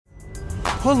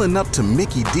Pulling up to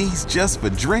Mickey D's just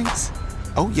for drinks?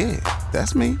 Oh yeah,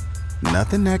 that's me.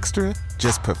 Nothing extra,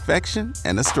 just perfection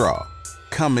and a straw.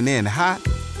 Coming in hot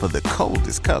for the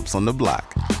coldest cups on the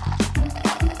block.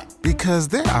 Because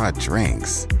there are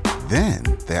drinks. Then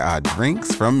there are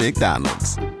drinks from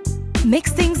McDonald's.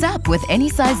 Mix things up with any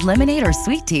size lemonade or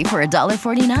sweet tea for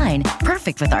 $1.49.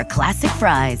 Perfect with our classic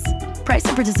fries. Price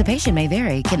and participation may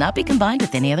vary. Cannot be combined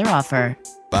with any other offer.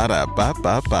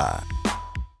 Ba-da-ba-ba-ba.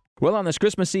 Well, on this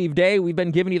Christmas Eve day, we've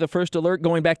been giving you the first alert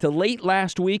going back to late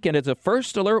last week, and it's a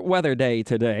first alert weather day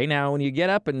today. Now, when you get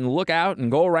up and look out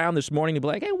and go around this morning, you'll be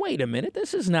like, hey, wait a minute,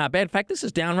 this is not bad. In fact, this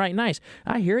is downright nice.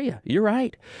 I hear you. You're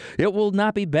right. It will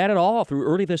not be bad at all through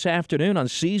early this afternoon.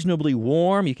 Unseasonably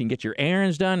warm. You can get your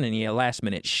errands done, and you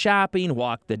last-minute shopping,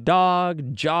 walk the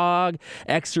dog, jog,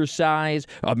 exercise,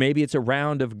 or maybe it's a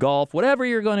round of golf. Whatever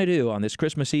you're going to do on this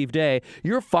Christmas Eve day,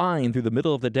 you're fine through the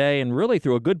middle of the day and really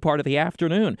through a good part of the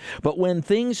afternoon. But when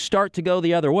things start to go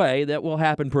the other way, that will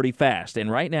happen pretty fast.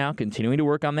 And right now, continuing to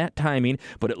work on that timing,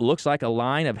 but it looks like a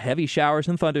line of heavy showers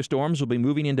and thunderstorms will be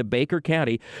moving into Baker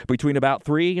County between about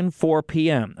 3 and 4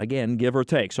 p.m. Again, give or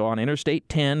take. So on Interstate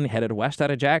 10, headed west out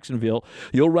of Jacksonville,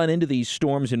 you'll run into these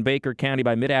storms in Baker County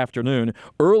by mid-afternoon.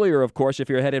 Earlier, of course, if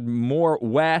you're headed more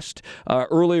west,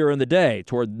 earlier in the day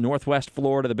toward northwest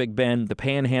Florida, the Big Bend, the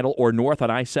Panhandle, or north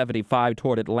on I-75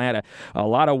 toward Atlanta, a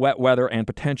lot of wet weather and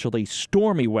potentially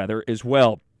stormy weather as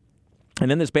well. And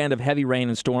then this band of heavy rain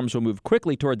and storms will move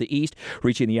quickly toward the east,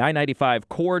 reaching the I-95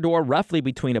 corridor roughly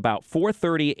between about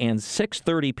 4:30 and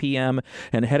 6:30 p.m.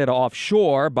 and headed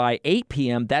offshore by 8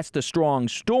 p.m. That's the strong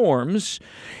storms.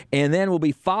 And then will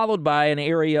be followed by an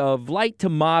area of light to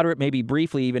moderate, maybe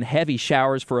briefly even heavy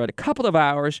showers for a couple of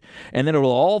hours. And then it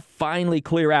will all finally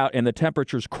clear out and the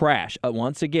temperatures crash.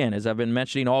 Once again, as I've been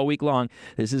mentioning all week long,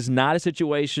 this is not a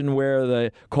situation where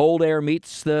the cold air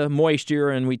meets the moisture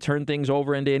and we turn things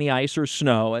over into any ice or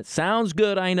snow. It sounds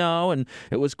good, I know, and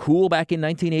it was cool back in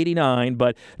 1989,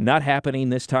 but not happening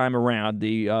this time around.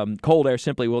 The cold air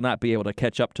simply will not be able to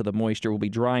catch up to the moisture. Will be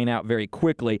drying out very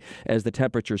quickly as the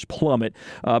temperatures plummet.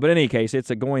 But in any case,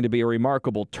 it's going to be a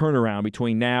remarkable turnaround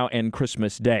between now and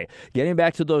Christmas Day. Getting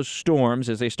back to those storms,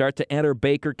 as they start to enter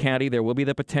Baker County, there will be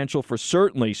the potential for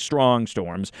certainly strong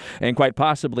storms and quite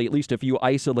possibly at least a few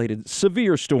isolated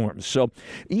severe storms. So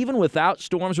even without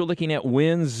storms, we're looking at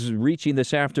winds reaching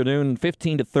this afternoon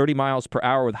 15 to 30 miles per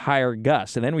hour with higher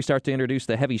gusts. And then we start to introduce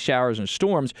the heavy showers and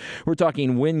storms. We're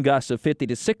talking wind gusts of 50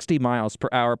 to 60 miles per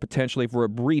hour potentially for a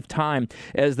brief time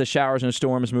as the showers and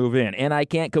storms move in. And I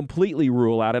can't completely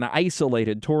rule out an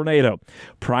isolated tornado.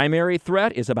 Primary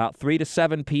threat is about 3 to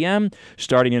 7 p.m.,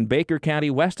 starting in Baker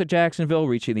County west of Jacksonville,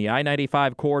 reaching the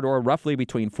I-95 corridor roughly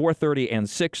between 4:30 and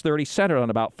 6:30, centered on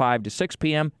about 5 to 6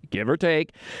 p.m., give or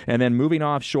take, and then moving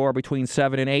offshore between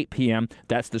 7 and 8 p.m.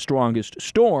 That's the strongest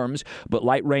storms. But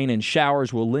light rain and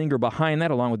showers will linger behind that,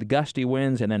 along with the gusty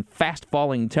winds and then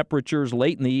fast-falling temperatures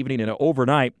late in the evening and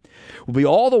overnight. We'll be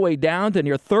all the way down to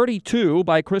near 32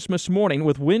 by Christmas morning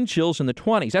with wind chills in the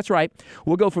 20s. That's right.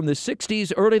 We'll go from the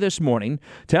 60s early this morning,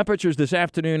 temperatures this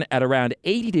afternoon at around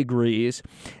 80 degrees,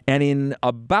 and in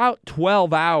about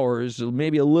 12 hours,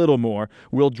 maybe a little more,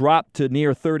 we'll drop to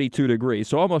near 32 degrees.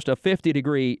 So almost a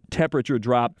 50-degree temperature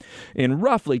drop in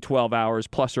roughly 12 hours,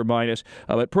 plus or minus,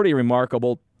 but pretty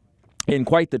remarkable. In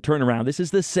quite the turnaround. This is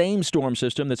the same storm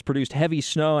system that's produced heavy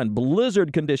snow and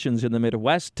blizzard conditions in the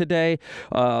Midwest today,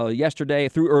 yesterday,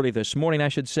 through early this morning, I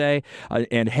should say,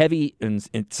 and heavy, in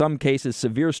some cases,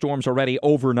 severe storms already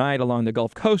overnight along the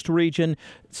Gulf Coast region.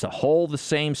 It's the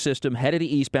same system headed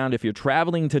eastbound. If you're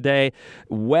traveling today,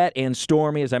 wet and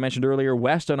stormy, as I mentioned earlier,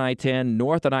 west on I-10,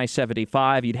 north on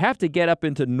I-75. You'd have to get up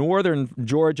into northern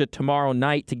Georgia tomorrow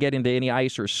night to get into any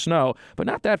ice or snow, but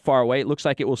not that far away. It looks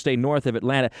like it will stay north of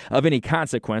Atlanta. Of any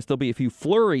consequence, there'll be a few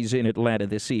flurries in Atlanta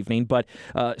this evening, but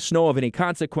snow of any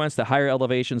consequence, the higher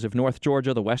elevations of North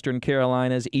Georgia, the Western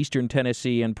Carolinas, Eastern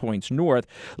Tennessee, and points north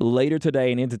later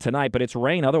today and into tonight. But it's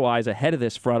rain otherwise ahead of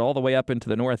this front all the way up into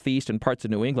the northeast and parts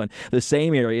of New England, the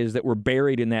same areas that were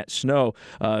buried in that snow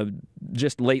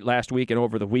just late last week and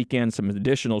over the weekend. Some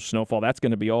additional snowfall. That's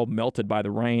going to be all melted by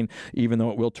the rain, even though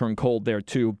it will turn cold there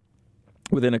too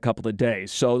within a couple of days.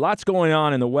 So lots going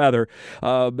on in the weather.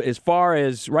 As far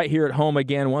as right here at home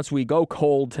again, once we go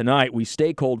cold tonight, we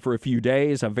stay cold for a few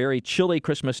days. A very chilly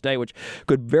Christmas day, which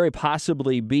could very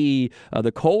possibly be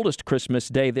the coldest Christmas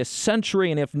day this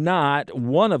century, and if not,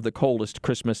 one of the coldest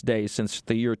Christmas days since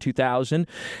the year 2000.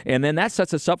 And then that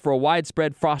sets us up for a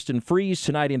widespread frost and freeze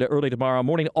tonight into early tomorrow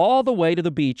morning, all the way to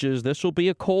the beaches. This will be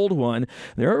a cold one.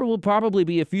 There will probably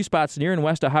be a few spots near and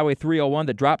west of Highway 301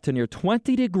 that drop to near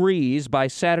 20 degrees by by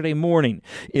Saturday morning.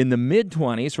 In the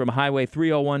mid-20s from Highway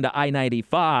 301 to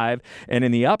I-95, and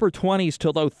in the upper 20s to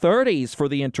low 30s for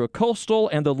the intracoastal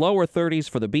and the lower 30s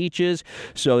for the beaches.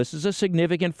 So this is a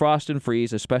significant frost and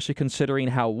freeze, especially considering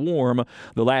how warm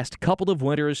the last couple of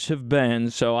winters have been.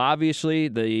 So obviously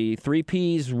the 3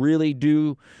 Ps really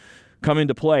do come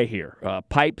into play here.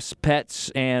 Pipes,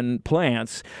 pets, and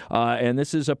plants. And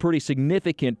this is a pretty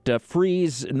significant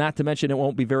freeze, not to mention it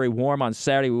won't be very warm on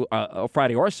Saturday,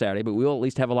 Friday or Saturday, but we will at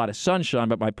least have a lot of sunshine.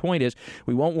 But my point is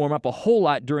we won't warm up a whole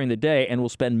lot during the day, and we'll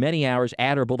spend many hours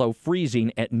at or below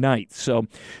freezing at night. So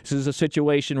this is a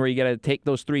situation where you got to take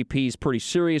those 3 Ps pretty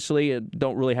seriously.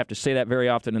 Don't really have to say that very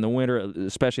often in the winter,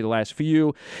 especially the last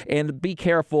few. And be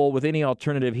careful with any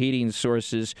alternative heating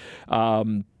sources,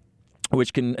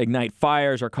 which can ignite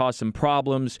fires or cause some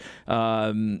problems.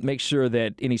 Make sure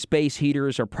that any space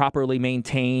heaters are properly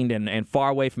maintained and far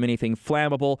away from anything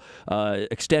flammable.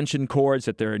 Extension cords,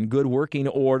 that they're in good working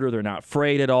order. They're not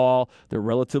frayed at all. They're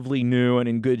relatively new and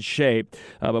in good shape.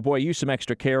 But boy, use some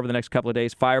extra care over the next couple of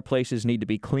days. Fireplaces need to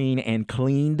be clean and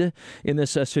cleaned in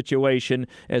this situation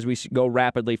as we go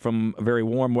rapidly from very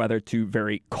warm weather to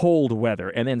very cold weather.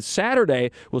 And then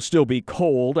Saturday will still be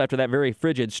cold. After that very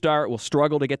frigid start, we'll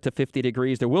struggle to get to 50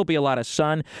 degrees. There will be a lot of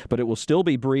sun, but it will still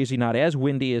be breezy, not as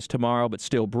windy as tomorrow, but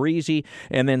still breezy.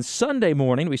 And then Sunday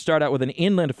morning, we start out with an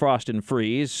inland frost and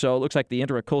freeze, so it looks like the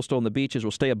intracoastal and the beaches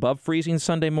will stay above freezing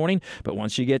Sunday morning, but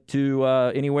once you get to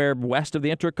anywhere west of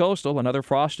the intracoastal, another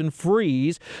frost and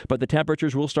freeze, but the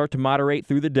temperatures will start to moderate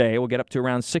through the day. We'll get up to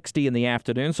around 60 in the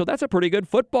afternoon, so that's a pretty good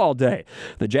football day.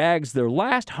 The Jags, their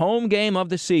last home game of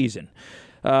the season.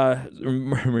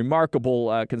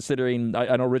 Remarkable considering,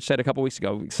 I know Rich said a couple weeks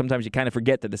ago, sometimes you kind of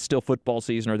forget that it's still football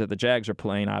season or that the Jags are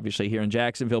playing, obviously, here in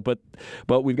Jacksonville. But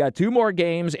we've got 2 more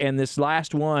games, and this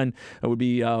last one will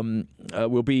be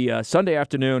Sunday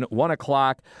afternoon, 1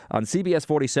 o'clock on CBS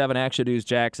 47 Action News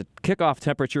Jax. A kickoff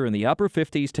temperature in the upper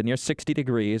 50s to near 60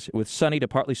 degrees with sunny to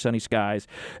partly sunny skies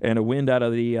and a wind out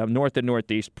of the north and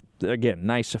northeast. Again,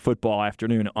 nice football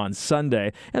afternoon on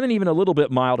Sunday. And then even a little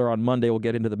bit milder on Monday. We'll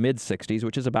get into the mid-60s,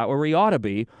 which is about where we ought to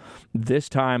be this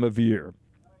time of year.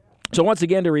 So once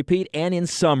again, to repeat and in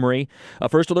summary, a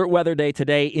first alert weather day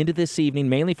today into this evening,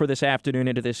 mainly for this afternoon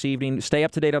into this evening. Stay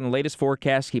up to date on the latest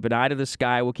forecast. Keep an eye to the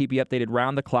sky. We'll keep you updated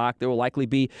round the clock. There will likely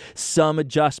be some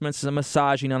adjustments, some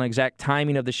massaging on exact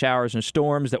timing of the showers and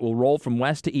storms that will roll from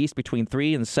west to east between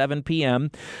 3 and 7 p.m.,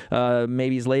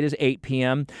 maybe as late as 8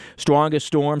 p.m. Strongest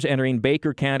storms entering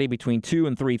Baker County between 2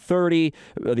 and 3:30,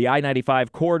 the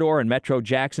I-95 corridor in Metro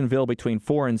Jacksonville between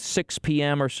 4 and 6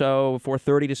 p.m. or so,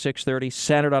 4:30 to 6:30,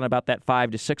 centered on about that 5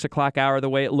 to 6 o'clock hour the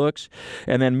way it looks,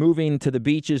 and then moving to the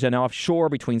beaches and offshore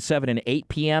between 7 and 8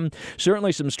 p.m.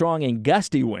 Certainly some strong and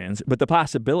gusty winds, but the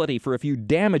possibility for a few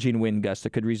damaging wind gusts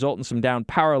that could result in some downed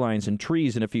power lines and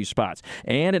trees in a few spots.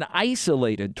 And an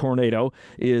isolated tornado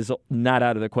is not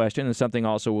out of the question, and something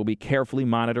also we'll be carefully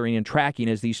monitoring and tracking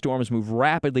as these storms move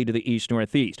rapidly to the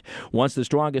east-northeast. Once the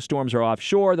strongest storms are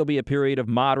offshore, there'll be a period of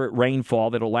moderate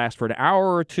rainfall that'll last for an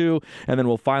hour or two, and then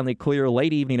we'll finally clear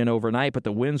late evening and overnight, but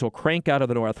the winds will crank out of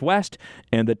the northwest,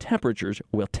 and the temperatures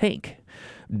will tank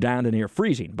down to near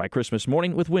freezing by Christmas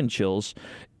morning with wind chills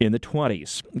in the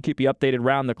 20s. We'll keep you updated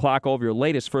round the clock over your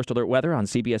latest First Alert weather on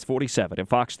CBS 47 and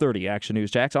Fox 30 Action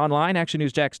News Jax. Online,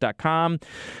 actionnewsjax.com.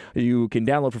 You can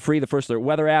download for free the First Alert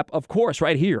weather app, of course,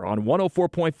 right here on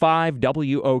 104.5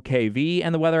 WOKV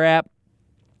and the weather app.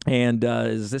 And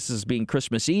as this is being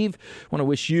Christmas Eve, I want to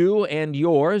wish you and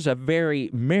yours a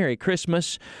very Merry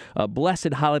Christmas, a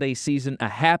blessed holiday season, a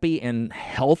happy and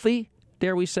healthy,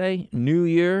 dare we say, New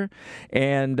Year,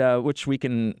 and which we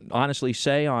can honestly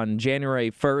say on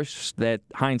January 1st that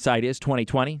hindsight is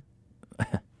 2020.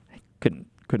 couldn't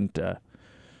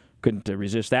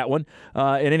resist that one.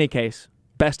 In any case,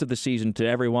 best of the season to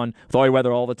everyone. With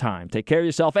weather all the time. Take care of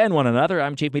yourself and one another.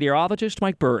 I'm Chief Meteorologist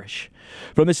Mike Burrish.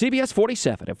 From the CBS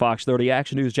 47 and Fox 30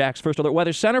 Action News Jax First Alert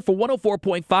Weather Center for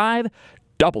 104.5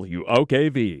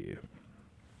 WOKV.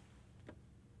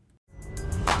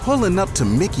 Pulling up to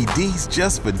Mickey D's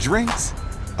just for drinks?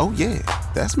 Oh yeah,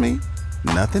 that's me.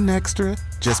 Nothing extra,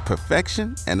 just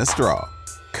perfection and a straw.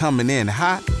 Coming in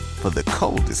hot for the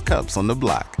coldest cups on the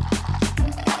block.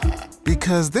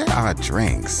 Because there are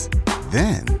drinks.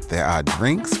 Then there are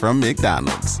drinks from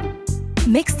McDonald's.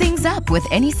 Mix things up with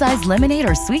any size lemonade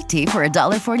or sweet tea for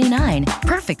 $1.49.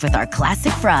 Perfect with our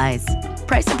classic fries.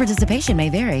 Price and participation may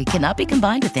vary. Cannot be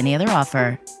combined with any other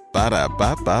offer.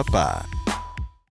 Ba-da-ba-ba-ba.